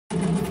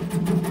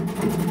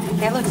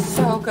That looks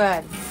so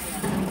good.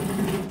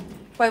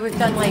 Boy, we've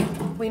done like,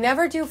 we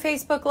never do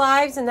Facebook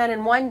Lives, and then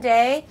in one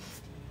day,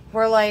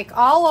 we're like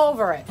all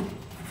over it.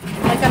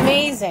 Like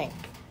amazing.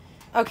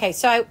 Okay,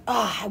 so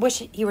I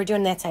wish you were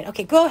doing that side.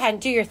 Okay, go ahead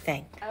and do your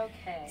thing.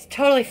 Okay. It's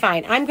totally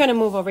fine. I'm going to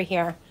move over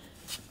here.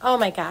 Oh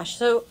my gosh.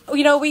 So,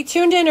 you know, we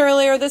tuned in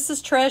earlier. This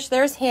is Trish.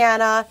 There's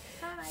Hannah.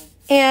 Hi.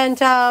 And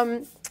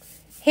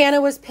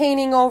Hannah was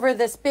painting over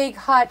this big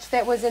hutch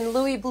that was in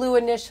Louis Blue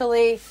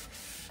initially.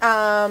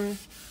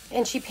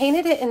 And she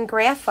painted it in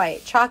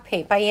graphite, chalk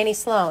paint by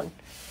Sloan.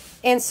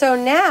 And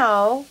so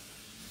now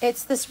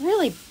it's this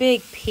really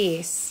big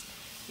piece.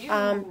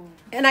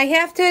 And I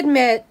have to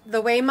admit, the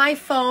way my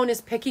phone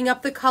is picking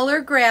up the color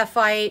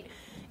graphite,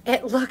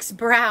 it looks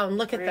brown.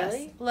 Look at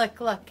this.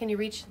 Look. Can you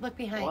reach? Look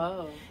behind.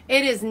 Whoa.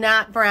 It is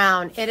not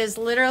brown. It is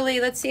literally,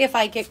 let's see if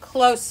I get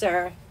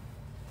closer.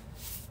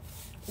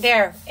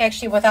 There,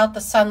 actually, without the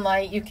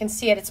sunlight, you can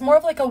see it. It's more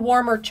of like a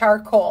warmer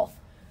charcoal.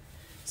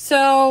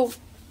 So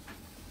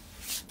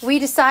we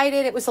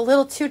decided it was a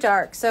little too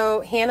dark.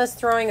 So Hannah's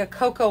throwing a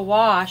Coco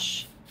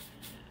wash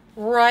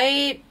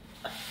right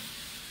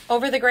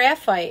over the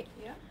graphite.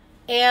 Yeah.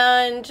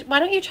 And why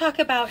don't you talk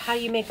about how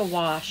you make a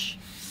wash?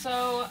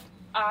 So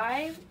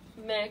I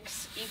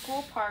mix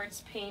equal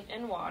parts paint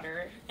and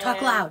water.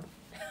 Talk loud.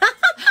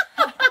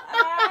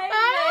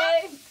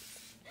 I mix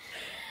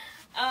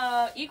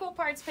equal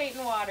parts paint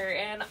and water,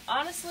 and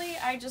honestly,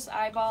 I just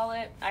eyeball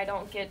it. I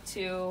don't get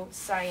too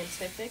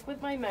scientific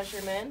with my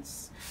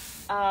measurements.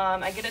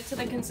 I get it to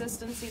the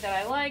consistency that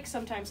I like.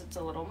 Sometimes it's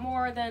a little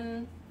more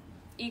than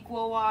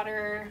equal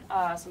water.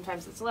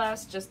 Sometimes it's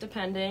less, just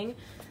depending.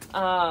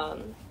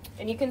 And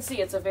you can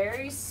see it's a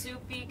very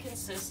soupy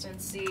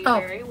consistency,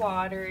 very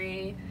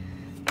watery.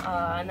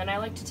 And then I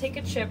like to take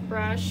a chip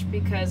brush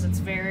because it's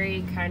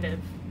very kind of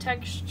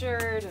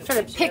textured and sort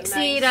of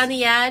pixied on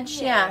the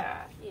edge. Yeah.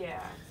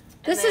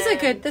 This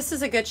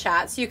is a good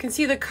shot. So you can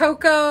see the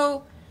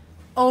Coco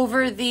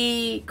over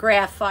the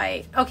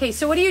graphite. Okay,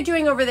 so what are you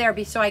doing over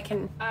there so I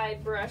can... I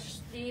brush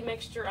the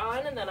mixture on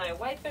and then I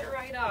wipe it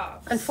right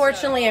off.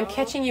 Unfortunately, I'm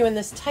catching you in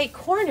this tight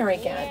corner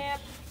again. Yep,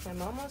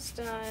 I'm almost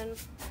done.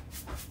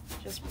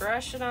 Just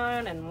brush it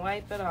on and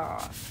wipe it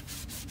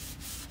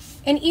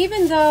off. And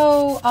even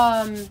though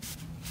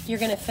you're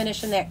going to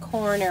finish in that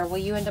corner, will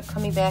you end up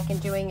coming back and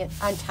doing it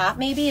on top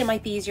maybe? It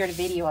might be easier to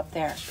video up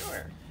there.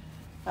 Sure.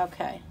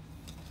 Okay.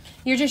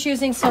 You're just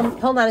using some,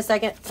 hold on a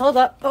second. Hold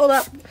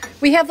up.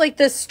 We have like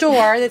this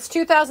store that's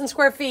 2,000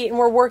 square feet and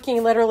we're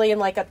working literally in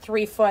like a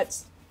 3-foot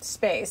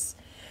space.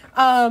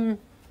 What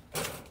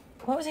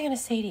was I going to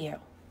say to you?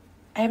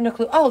 I have no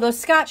clue. Oh, those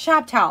Scott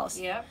shop towels.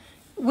 Yep.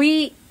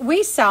 We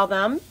sell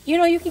them. You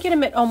know, you can get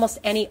them at almost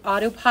any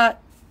auto part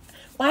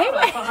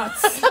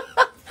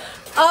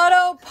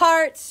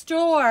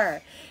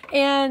store.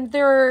 And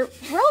they're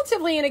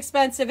relatively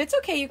inexpensive. It's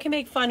okay. You can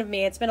make fun of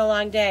me. It's been a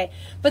long day.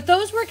 But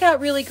those work out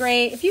really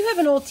great. If you have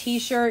an old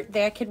t-shirt,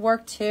 that could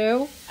work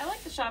too. I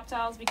like the shop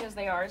towels because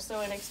they are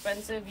so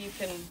inexpensive. You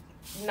can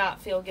not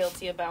feel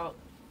guilty about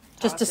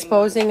just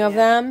disposing of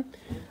them.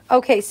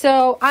 Okay,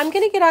 so I'm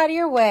going to get out of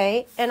your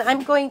way and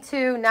I'm going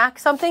to knock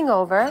something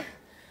over.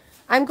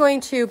 I'm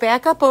going to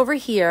back up over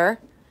here.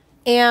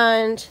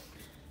 And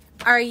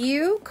are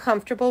you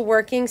comfortable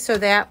working so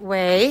that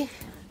way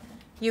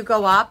you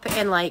go up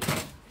and like...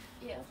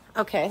 Yeah.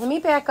 Okay, let me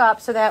back up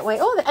so that way...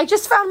 Oh, I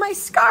just found my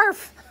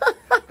scarf.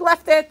 I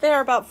left that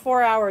there about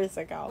 4 hours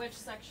ago. Which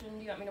section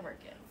do you want me to work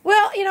in?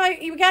 Well, you know,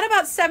 we got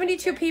about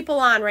 72 people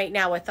on right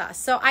now with us.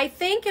 So I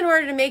think in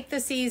order to make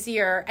this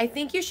easier, I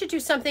think you should do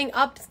something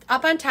up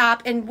on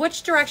top. And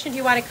which direction do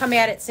you want to come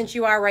at it since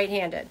you are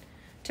right-handed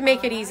to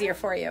make it easier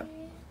for you?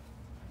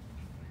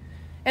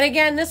 And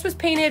again, this was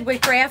painted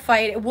with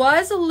graphite. It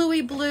was a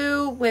Louis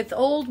Blue with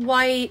old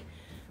white.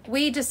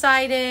 We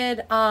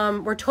decided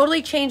we're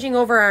totally changing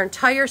over our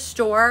entire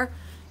store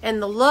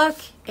and the look,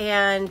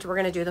 and we're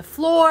going to do the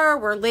floor.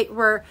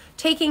 We're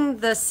taking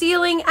the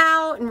ceiling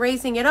out and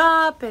raising it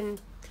up,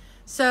 and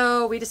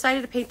so we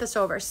decided to paint this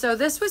over. So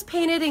this was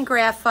painted in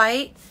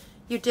graphite.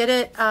 You did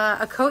it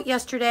a coat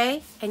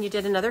yesterday, and you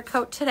did another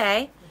coat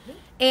today.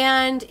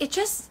 And it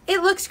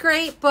looks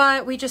great,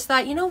 but we just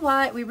thought, you know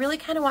what? We really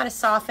kind of want to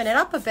soften it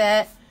up a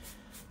bit.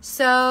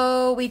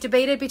 So we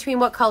debated between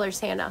what colors,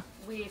 Hannah?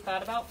 We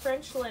thought about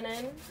French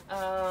linen,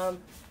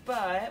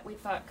 but we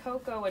thought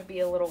Coco would be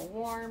a little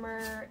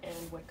warmer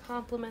and would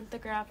complement the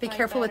graphite. Be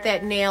careful with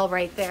that nail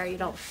right there. You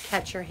don't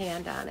catch your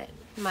hand on it.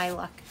 My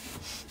luck.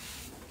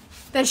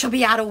 Then she'll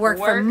be out of work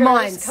for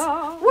months.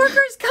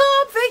 Workers'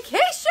 comp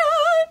vacation!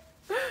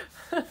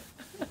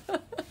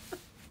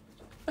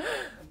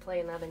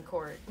 Playing that in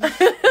court.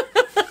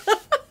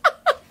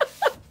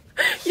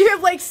 You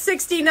have like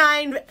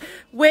 69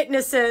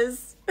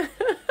 witnesses.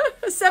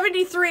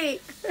 73.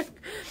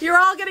 You're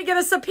all going to get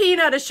a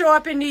subpoena to show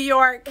up in New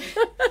York.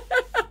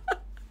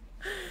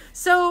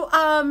 So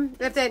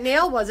if that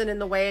nail wasn't in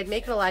the way, it'd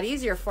make it a lot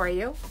easier for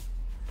you.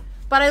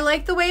 But I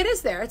like the way it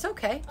is there. It's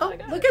okay. Oh,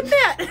 look at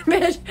that.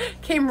 Man,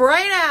 came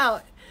right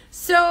out.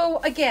 So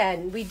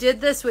again, we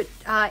did this with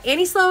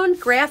Sloan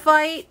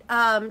graphite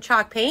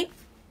chalk paint.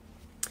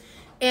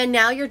 And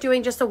now you're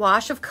doing just a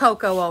wash of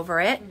cocoa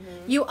over it.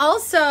 You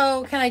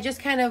also, can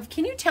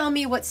you tell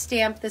me what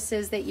stamp this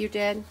is that you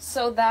did?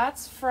 So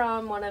that's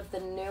from one of the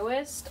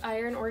newest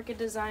Iron Orchid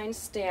Design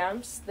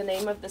stamps. The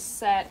name of the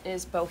set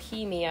is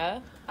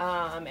Bohemia.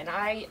 And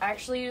I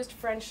actually used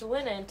French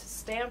linen to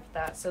stamp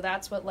that. So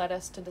that's what led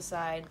us to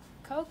decide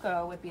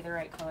Coco would be the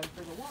right color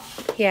for the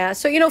wash. Yeah,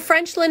 so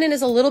French linen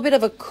is a little bit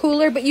of a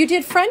cooler, but you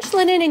did French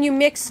linen and you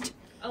mixed...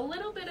 A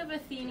little bit of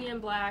Athenian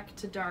black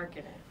to darken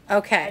it.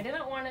 Okay. I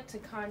didn't want it to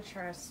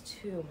contrast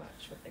too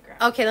much with the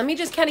graphite. Okay, let me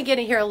just kind of get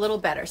in here a little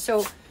better.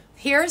 So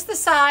here's the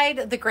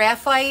side, the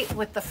graphite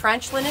with the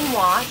French linen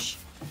wash.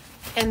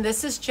 And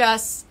this is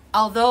just,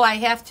 although I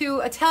have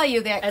to tell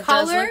you that it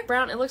color. It does look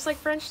brown. It looks like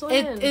French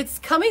linen. It's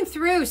coming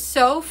through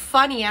so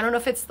funny. I don't know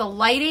if it's the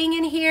lighting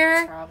in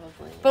here.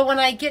 Probably. But when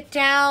I get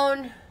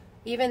down,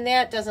 even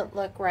that doesn't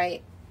look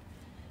right.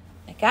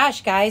 My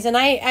gosh, guys. And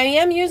I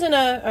am using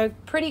a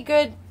pretty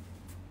good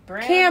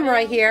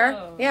camera here.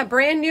 Yeah,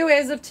 brand new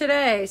as of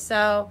today.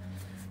 So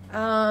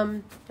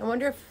I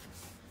wonder if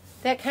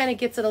that kind of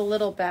gets it a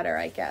little better,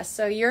 I guess.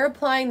 So you're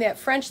applying that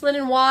French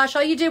linen wash.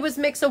 All you did was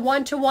mix a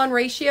 1-to-1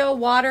 ratio,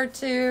 water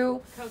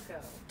to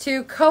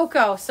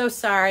cocoa. So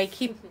sorry.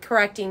 Keep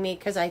correcting me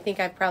because I think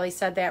I've probably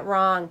said that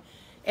wrong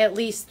at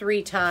least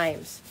 3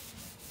 times.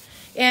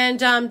 And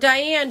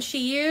Diane, she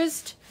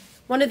used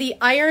one of the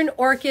Iron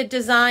Orchid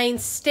Design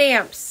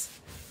stamps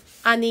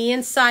on the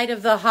inside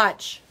of the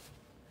hutch.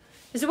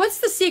 What's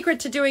the secret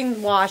to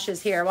doing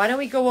washes here? Why don't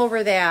we go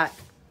over that?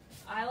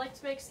 I like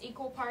to mix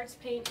equal parts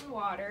paint and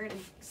water and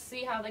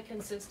see how the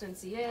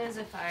consistency is.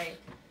 If I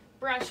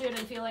brush it and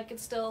feel like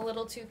it's still a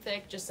little too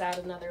thick, just add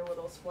another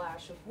little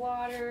splash of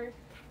water.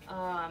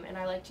 And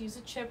I like to use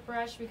a chip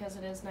brush because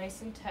it is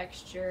nice and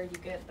textured. You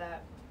get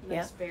that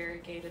nice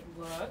variegated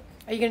look.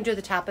 Are you going to do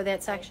the top of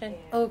that section?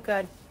 Oh,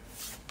 good.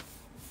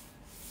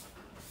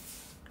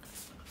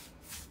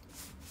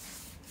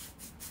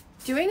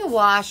 Doing a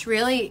wash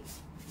really,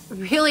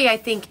 I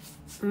think,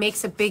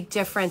 makes a big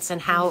difference in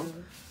how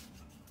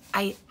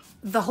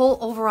the whole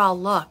overall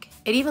look.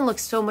 It even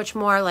looks so much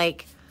more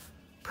like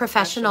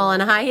professional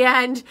and high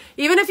end,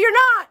 even if you're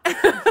not.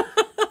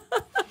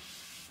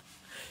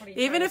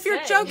 Even if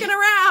you're joking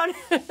around.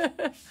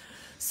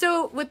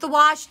 So with the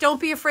wash,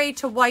 don't be afraid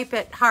to wipe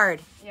it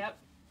hard. Yep.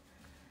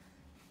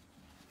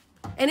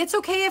 And it's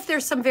okay if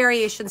there's some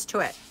variations to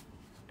it.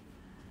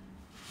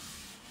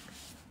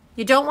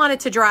 You don't want it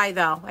to dry,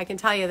 though. I can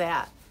tell you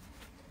that.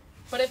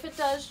 But if it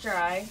does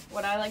dry,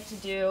 what I like to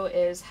do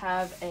is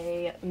have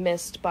a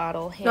mist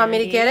bottle handy. You want me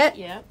to get it?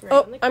 Yep.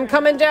 Right I'm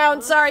coming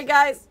down. Sorry,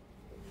 guys.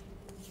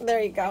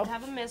 There you go. I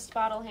have a mist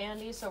bottle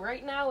handy, so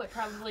right now it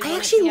probably I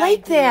actually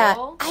like that.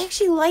 I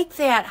actually like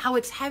that, how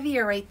it's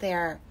heavier right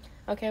there.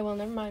 Okay, well,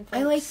 never mind, folks.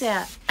 I like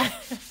that.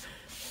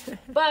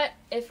 But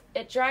if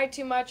it dried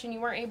too much and you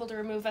weren't able to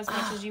remove as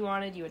much as you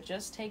wanted, you would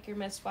just take your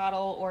mist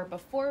bottle, or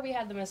before we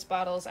had the mist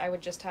bottles, I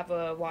would just have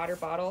a water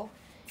bottle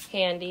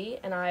handy,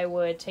 and I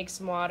would take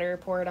some water,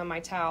 pour it on my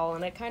towel,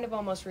 and it kind of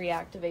almost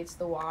reactivates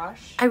the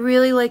wash. I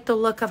really like the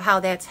look of how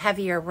that's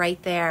heavier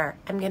right there.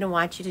 I'm going to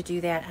want you to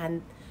do that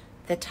on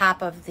the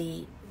top of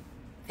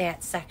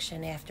that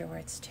section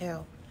afterwards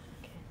too.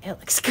 Okay. It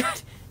looks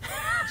good.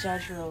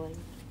 Judge ruling.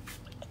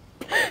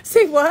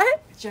 Say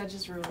what? Judge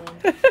is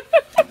ruling.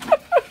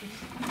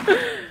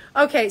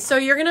 Okay, so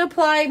you're going to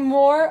apply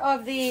more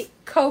of the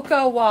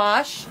cocoa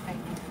wash.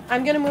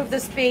 I'm going to move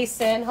this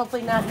basin,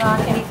 hopefully not knock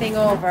anything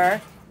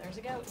over. There's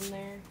a goat in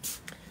there.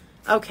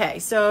 Okay,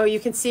 so you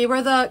can see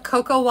where the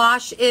cocoa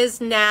wash is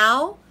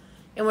now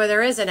and where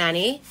there isn't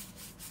any.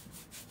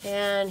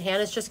 And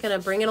Hannah's just going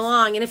to bring it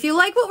along. And if you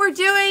like what we're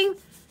doing,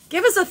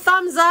 give us a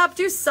thumbs up.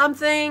 Do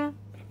something.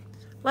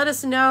 Let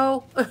us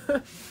know.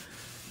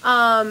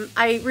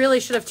 I really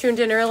should have tuned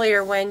in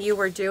earlier when you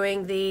were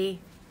doing the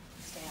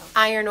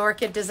Iron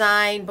Orchid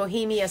Design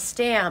Bohemia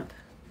stamp.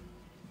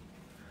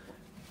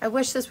 I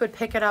wish this would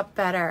pick it up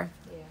better.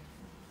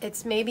 Yeah.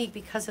 It's maybe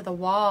because of the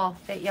wall,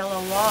 that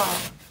yellow wall.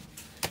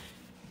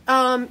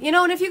 And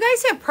if you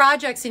guys have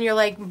projects and you're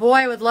like, boy,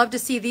 I would love to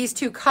see these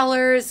two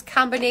colors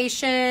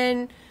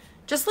combination,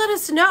 just let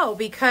us know,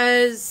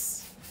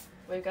 because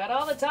we've got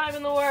all the time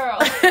in the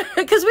world.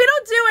 Because we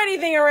don't do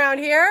anything around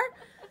here.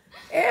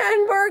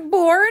 And we're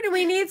bored and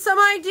we need some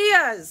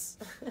ideas.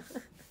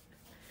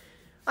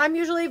 I'm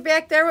usually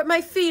back there with my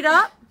feet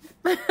up.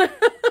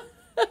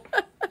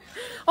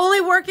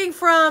 Only working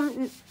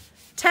from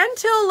 10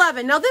 till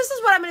 11. Now, this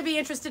is what I'm going to be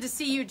interested to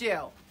see you do.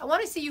 I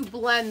want to see you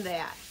blend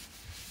that.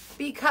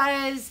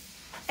 Because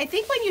I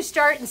think when you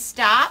start and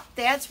stop,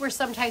 that's where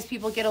sometimes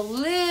people get a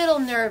little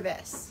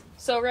nervous.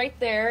 So right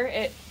there,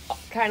 it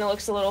kind of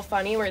looks a little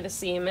funny where the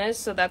seam is.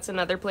 So that's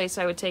another place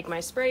I would take my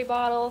spray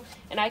bottle.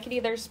 And I could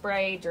either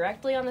spray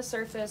directly on the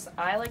surface.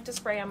 I like to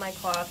spray on my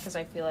cloth because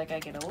I feel like I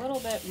get a little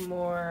bit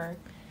more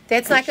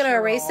That's not going to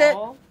erase it?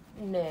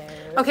 No.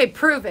 Okay,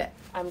 prove it.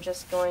 I'm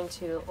just going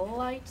to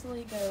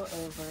lightly go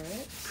over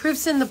it.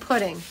 Proof's in the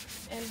pudding.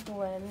 And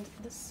blend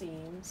the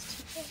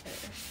seams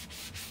together.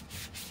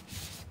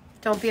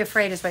 Don't be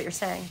afraid is what you're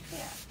saying.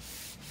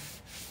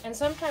 Yeah. And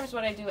sometimes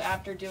what I do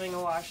after doing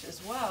a wash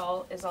as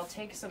well is I'll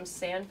take some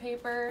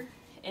sandpaper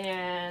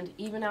and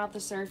even out the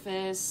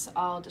surface.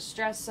 I'll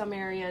distress some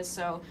areas.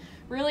 So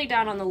really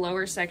down on the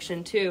lower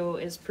section too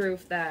is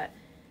proof that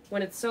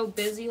when it's so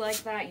busy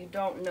like that, you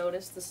don't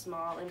notice the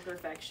small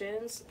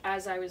imperfections.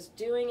 As I was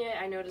doing it,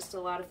 I noticed a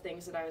lot of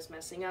things that I was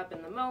messing up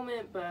in the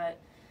moment, but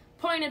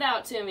point it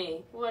out to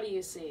me. What do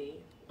you see?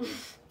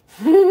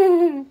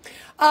 Hold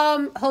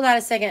on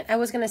a second. I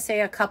was going to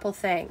say a couple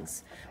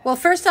things. Well,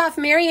 first off,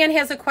 Marianne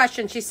has a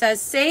question. She says,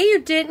 say you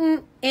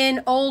didn't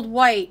in Old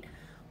White.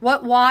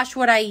 What wash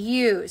would I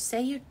use?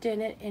 Say you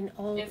didn't in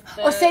Old...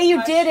 say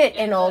you did it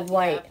in Old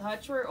White. If the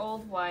Hutch were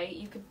Old White,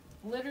 you could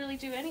literally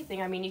do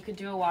anything. I mean, you could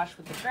do a wash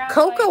with the Graphite.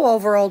 Coco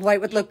over Old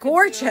White would look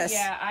gorgeous.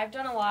 I've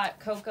done a lot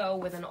Coco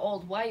with an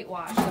Old White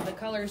wash, so the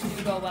colors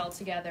do go well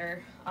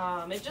together.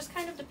 It just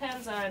kind of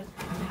depends on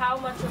how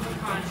much of a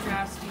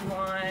contrast you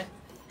want,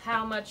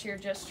 how much you're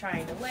just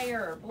trying to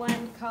layer or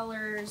blend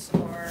colors,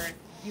 or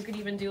you could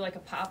even do like a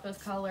pop of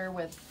color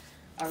with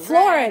a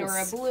red or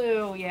a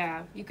blue.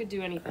 Yeah, you could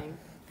do anything.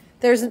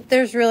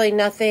 There's really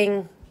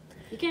nothing.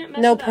 You can't mess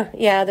it up.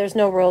 Yeah, there's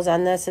no rules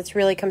on this. It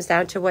really comes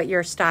down to what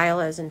your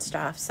style is and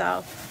stuff.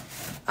 So,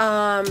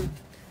 are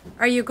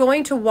you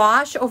going to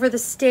wash over the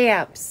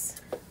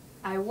stamps?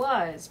 I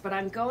was, but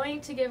I'm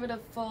going to give it a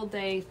full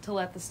day to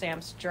let the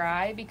stamps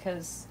dry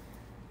because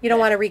you don't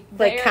want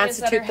to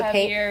constitute the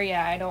paint.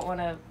 Yeah, I don't want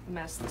to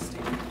mess the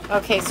stamp.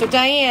 Okay, so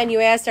Diane, you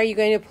asked, are you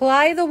going to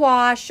apply the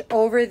wash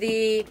over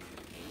the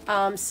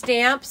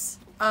stamps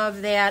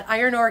of that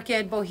Iron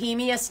Orchid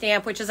Bohemia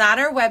stamp, which is on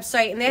our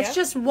website, and that's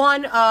just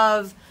one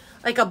of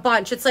like a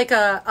bunch. It's like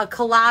a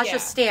collage of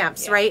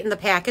stamps, right, in the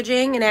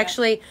packaging, and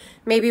actually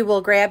maybe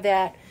we'll grab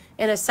that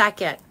in a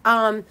second.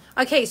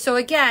 Okay, so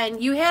again,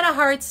 you had a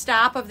hard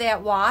stop of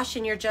that wash,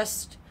 and you're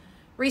just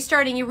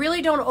restarting. You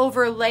really don't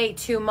overlay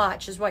too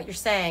much, is what you're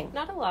saying.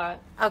 Not a lot.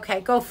 Okay,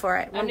 go for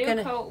it. A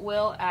new coat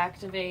will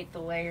activate the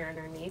layer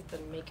underneath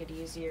and make it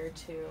easier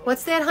to...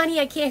 What's that, honey?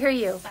 I can't hear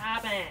you.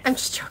 Stop it. I'm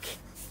just joking.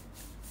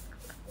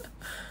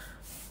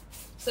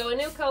 So a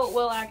new coat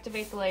will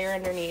activate the layer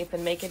underneath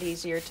and make it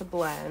easier to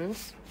blend.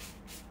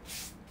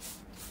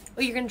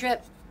 Oh, you're going to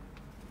drip.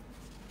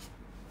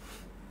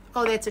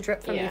 Oh, that's a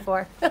drip from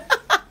before.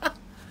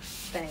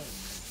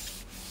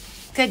 Thanks.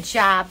 Good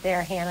job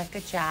there, Hannah.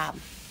 Good job.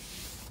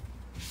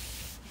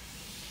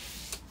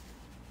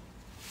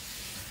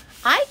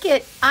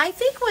 I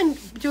think when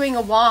doing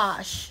a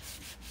wash,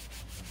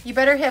 you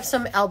better have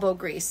some elbow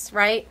grease,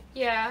 right?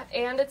 Yeah,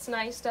 and it's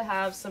nice to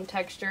have some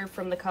texture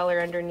from the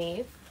color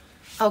underneath.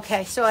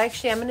 Okay, so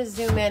actually I'm going to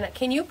zoom in.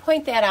 Can you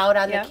point that out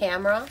on the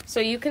camera? So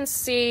you can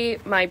see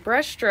my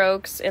brush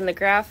strokes in the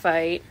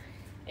graphite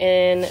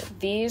in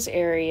these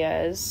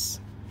areas.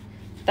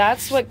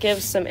 That's what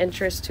gives some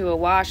interest to a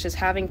wash, is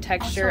having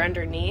texture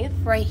underneath.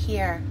 Right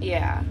here.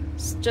 Yeah,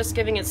 just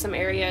giving it some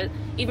area,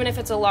 even if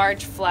it's a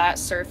large flat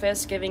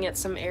surface, giving it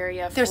some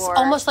area. There's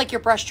almost like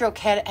your brush stroke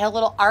had a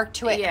little arc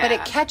to it, but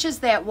it catches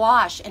that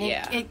wash, and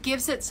it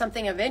gives it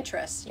something of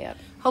interest. Yep.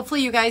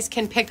 Hopefully you guys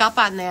can pick up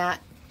on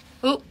that.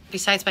 Oop,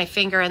 besides my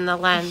finger in the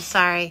lens,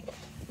 sorry.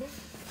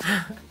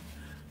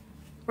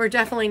 We're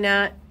definitely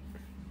not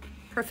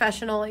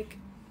professional like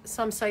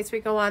some sites we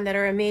go on that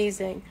are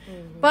amazing.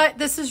 But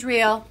this is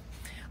real.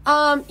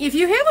 If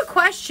you have a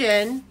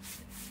question,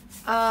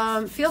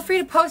 feel free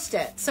to post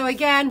it. So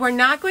again, we're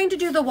not going to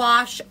do the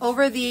wash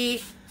over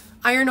the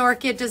Iron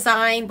Orchid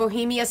Design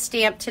Bohemia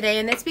stamp today,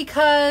 and that's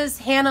because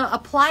Hannah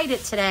applied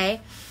it today,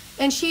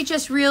 and she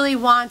just really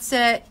wants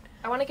it.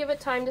 I want to give it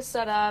time to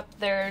set up.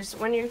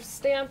 When you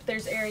stamp,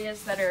 there's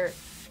areas that are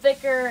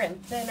thicker and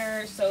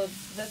thinner, so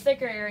the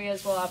thicker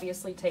areas will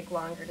obviously take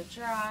longer to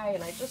dry,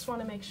 and I just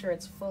want to make sure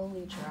it's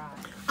fully dry.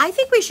 I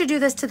think we should do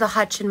this to the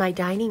hutch in my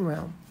dining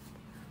room.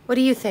 What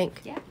do you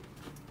think? Yeah.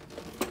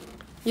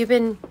 You've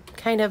been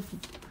kind of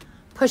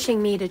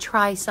pushing me to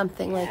try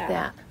something like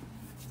that.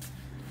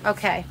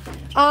 Okay.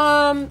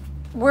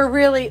 We're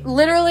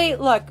literally,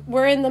 look,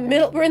 we're in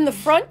the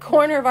front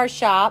corner of our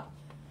shop,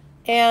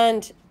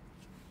 and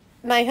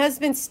my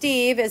husband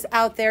Steve is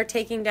out there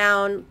taking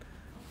down,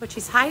 which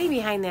he's hiding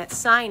behind that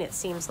sign, it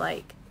seems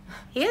like.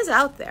 He is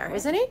out there,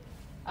 isn't he?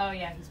 Oh,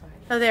 yeah, he's behind.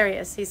 Oh, there he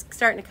is. He's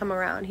starting to come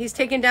around. He's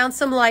taking down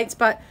some lights,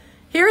 but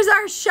here's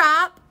our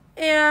shop,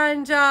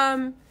 and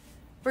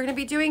we're going to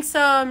be doing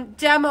some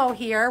demo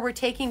here. We're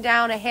taking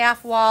down a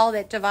half wall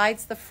that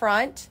divides the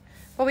front.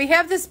 But we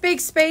have this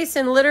big space,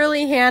 and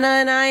literally Hannah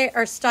and I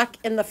are stuck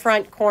in the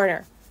front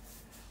corner.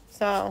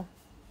 So,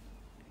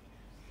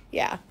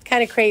 yeah,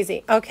 kind of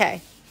crazy.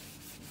 Okay.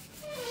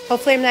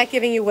 Hopefully I'm not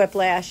giving you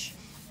whiplash,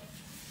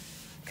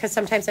 because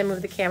sometimes I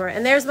move the camera.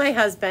 And there's my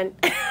husband.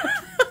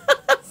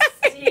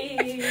 He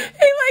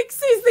like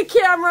sees the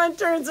camera and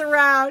turns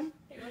around.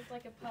 He looks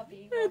like a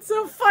puppy. It's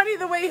so funny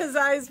the way his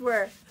eyes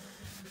were.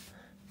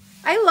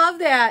 I love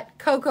that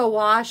Coco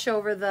wash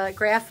over the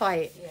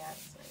graphite. Yeah,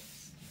 it's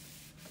nice.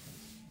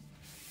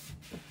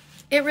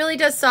 It really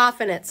does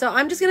soften it. So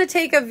I'm just going to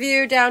take a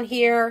view down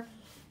here,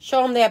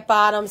 show them that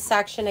bottom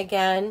section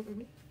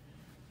again.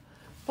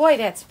 Boy,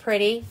 that's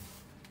pretty.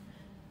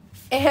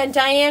 And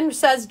Diane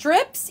says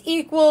drips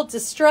equal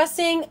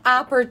distressing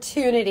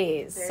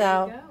opportunities.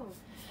 There you go.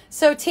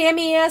 So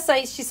Tammy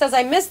asks, she says,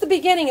 I missed the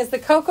beginning. Is the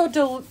cocoa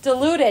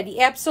diluted?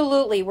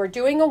 Absolutely. We're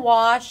doing a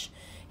wash.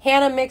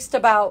 Hannah mixed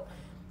about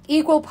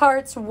equal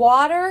parts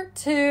water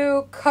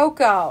to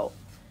cocoa.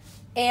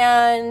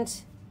 And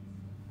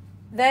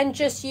then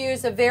just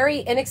use a very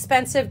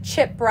inexpensive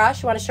chip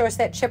brush. You want to show us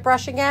that chip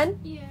brush again?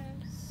 Yes.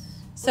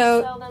 So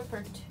we sell them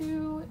for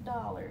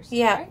 $2.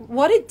 Yeah. Right?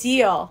 What a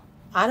deal.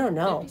 I don't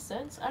know. 50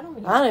 cents? I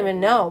don't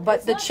even know. But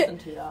it's the less than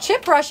 $2.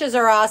 chip brushes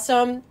are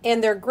awesome,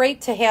 and they're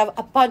great to have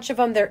a bunch of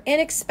them. They're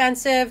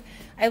inexpensive.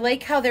 I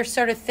like how they're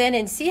sort of thin,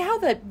 and see how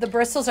the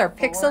bristles are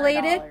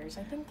pixelated? $4.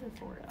 I think they're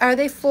 $4. Are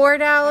they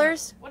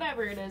 $4?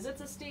 Whatever it is, it's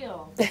a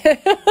steal.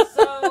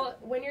 So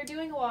when you're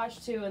doing a wash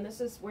too, and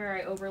this is where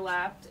I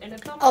overlapped, and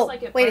it's almost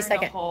like it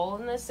burned a hole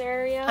in this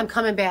area. I'm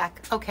coming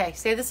back. Okay,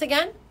 say this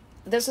again.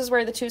 This is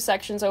where the two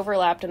sections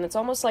overlapped, and it's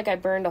almost like I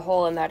burned a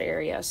hole in that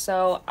area.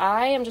 So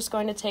I am just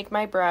going to take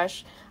my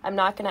brush. I'm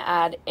not going to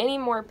add any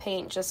more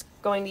paint, just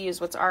going to use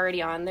what's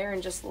already on there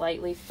and just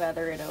lightly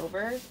feather it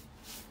over.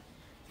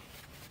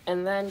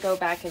 And then go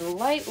back and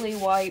lightly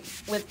wipe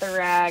with the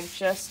rag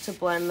just to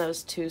blend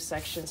those two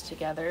sections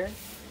together.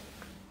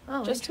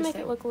 Oh, just to make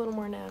it look a little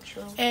more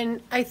natural.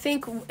 And I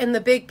think in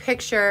the big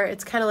picture,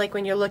 it's kind of like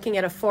when you're looking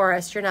at a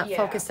forest, you're not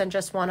focused on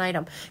just one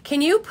item.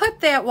 Can you put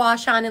that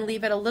wash on and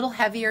leave it a little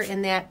heavier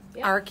in that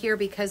arc here?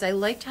 Because I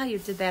liked how you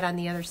did that on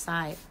the other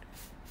side.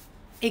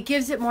 It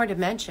gives it more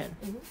dimension.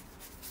 Mm-hmm.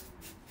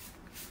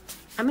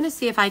 I'm going to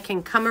see if I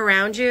can come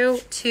around you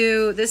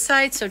to this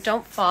side, so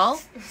don't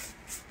fall.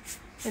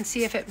 And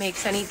see if it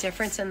makes any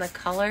difference in the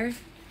color.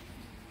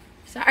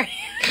 Sorry.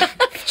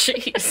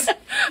 Jeez.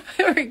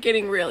 We're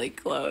getting really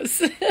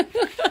close.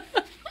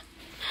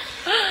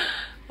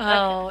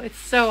 Oh, it's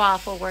so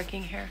awful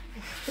working here.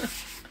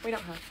 We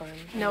don't have fun.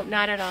 Nope,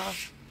 not at all.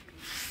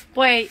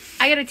 Boy,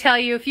 I got to tell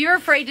you, if you're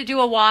afraid to do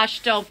a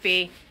wash, don't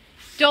be.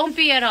 Don't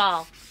be at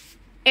all.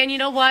 And you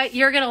know what?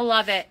 You're going to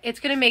love it. It's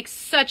going to make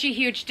such a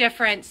huge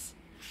difference.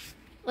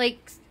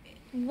 Like,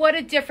 what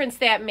a difference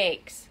that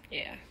makes.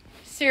 Yeah.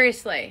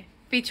 Seriously.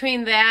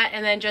 Between that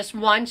and then just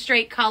one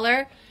straight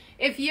color.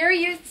 If you're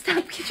using,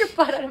 stop, get your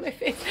butt out of my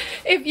face.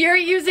 If you're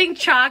using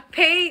chalk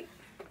paint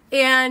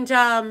and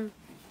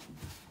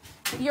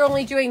you're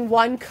only doing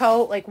one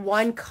coat, like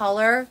one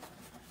color,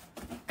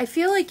 I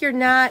feel like you're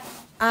not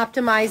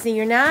optimizing.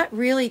 You're not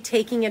really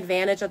taking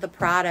advantage of the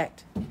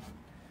product.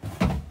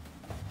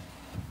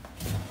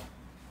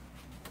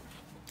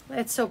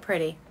 It's so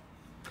pretty.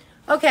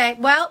 Okay,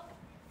 well,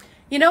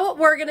 you know what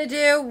we're going to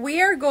do?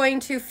 We are going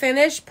to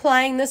finish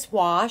playing this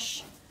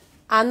wash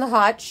on the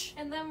hutch.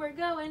 And then we're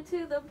going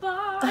to the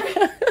bar.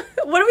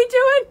 What are we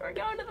doing? We're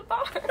going to the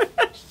bar.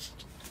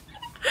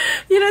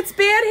 You know, it's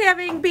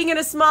bad being in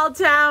a small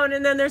town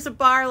and then there's a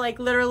bar like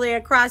literally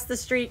across the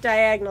street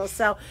diagonal.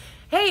 So,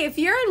 hey, if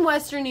you're in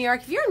Western New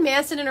York, if you're in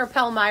Macedon or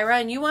Palmyra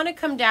and you want to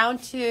come down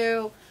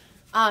to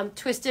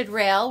Twisted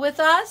Rail with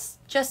us,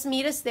 just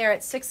meet us there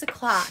at 6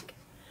 o'clock.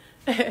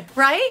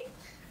 Right?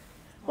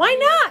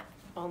 Why not?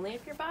 Only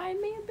if you're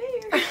buying me a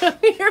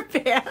beer. You're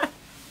bad.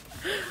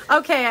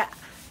 Okay,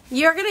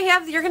 you're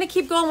gonna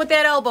keep going with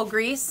that elbow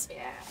grease.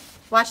 Yeah.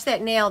 Watch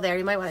that nail there.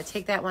 You might want to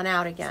take that one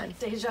out again.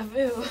 Deja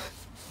vu.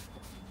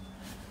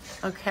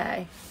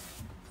 Okay,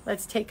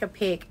 let's take a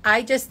peek.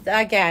 That's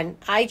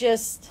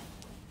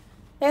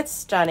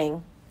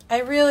stunning. I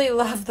really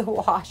love the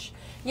wash.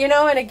 You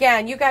know, and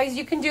again, you guys,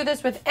 you can do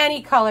this with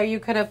any color. You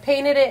could have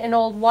painted it in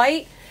old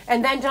white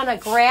and then done a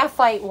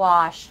graphite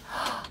wash.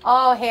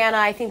 Oh, Hannah,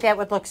 I think that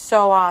would look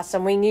so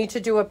awesome. We need to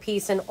do a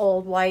piece in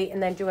old white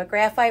and then do a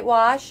graphite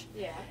wash.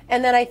 Yeah.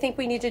 And then I think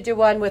we need to do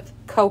one with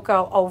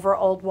Coco over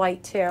old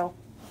white too. Yeah.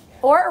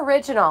 Or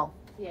original.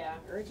 Yeah,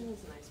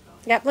 original's a nice color.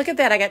 Yep, look at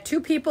that. I got 2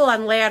 people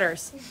on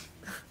ladders.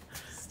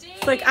 Steve.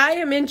 It's like I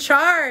am in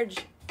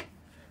charge.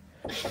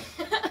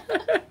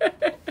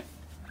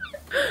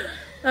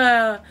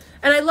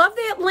 And I love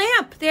that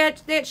lamp,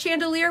 that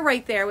chandelier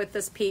right there with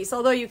this piece.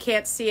 Although you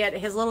can't see it,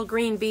 his little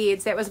green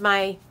beads. That was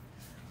my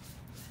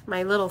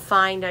little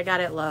find I got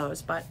at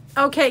Lowe's. But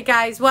okay,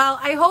 guys. Well,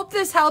 I hope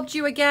this helped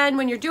you again.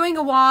 When you're doing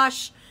a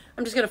wash,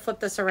 I'm just going to flip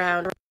this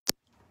around.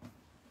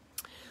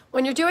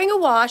 When you're doing a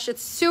wash,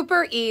 it's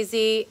super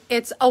easy.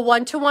 It's a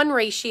 1-to-1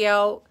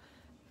 ratio.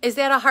 Is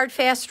that a hard,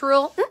 fast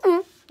rule?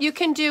 Mm-mm. You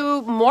can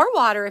do more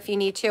water if you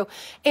need to.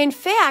 In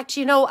fact,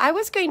 you know, I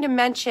was going to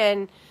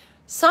mention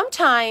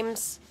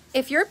sometimes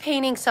if you're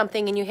painting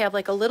something and you have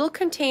like a little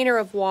container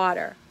of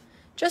water,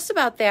 just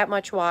about that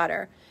much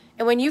water,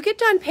 and when you get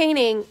done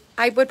painting,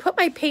 I would put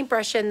my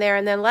paintbrush in there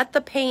and then let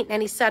the paint,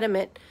 any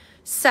sediment,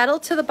 settle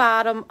to the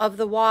bottom of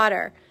the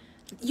water.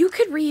 You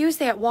could reuse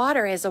that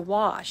water as a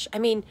wash. I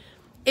mean,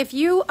 if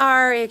you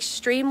are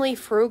extremely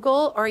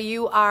frugal or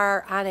you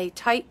are on a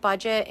tight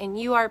budget and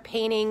you are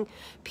painting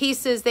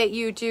pieces that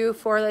you do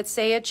for, let's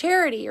say, a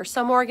charity or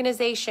some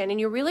organization, and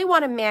you really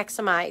want to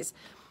maximize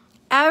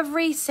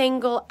every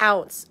single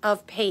ounce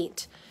of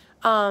paint,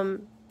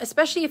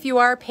 especially if you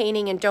are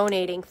painting and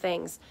donating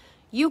things,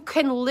 you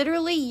can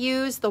literally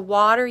use the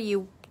water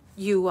you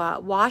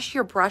wash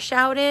your brush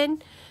out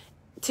in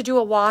to do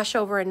a wash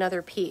over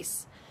another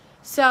piece.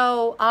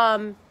 So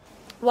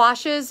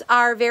washes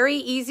are very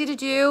easy to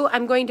do.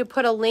 I'm going to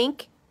put a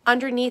link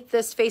underneath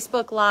this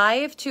Facebook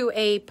Live to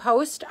a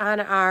post on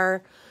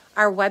our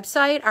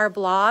website, our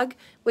blog,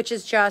 which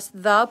is just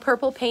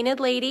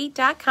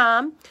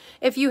thepurplepaintedlady.com.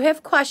 If you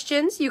have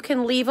questions, you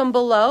can leave them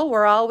below.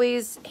 We're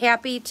always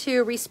happy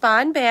to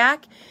respond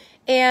back.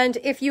 And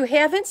if you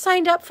haven't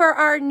signed up for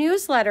our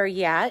newsletter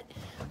yet,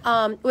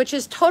 which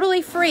is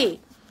totally free,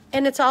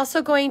 and it's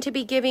also going to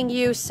be giving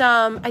you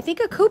some, I think,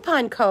 a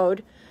coupon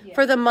code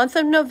for the month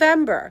of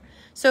November.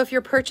 So if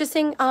you're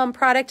purchasing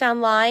product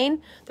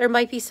online, there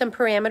might be some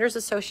parameters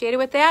associated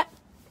with that.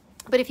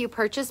 But if you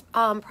purchase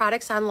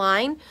products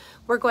online,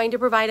 we're going to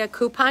provide a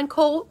coupon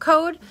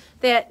code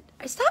that,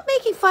 stop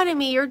making fun of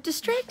me, you're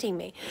distracting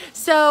me.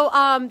 So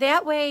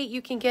that way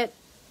you can get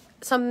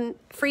some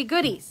free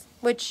goodies,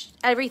 which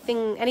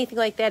anything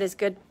like that is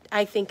good.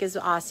 I think is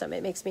awesome.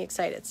 It makes me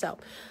excited. So,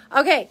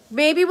 okay,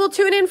 maybe we'll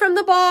tune in from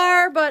the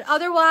bar, but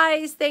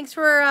otherwise, thanks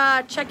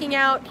for checking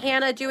out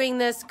Hannah doing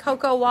this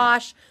Coco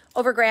wash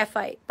over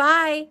graphite.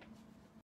 Bye.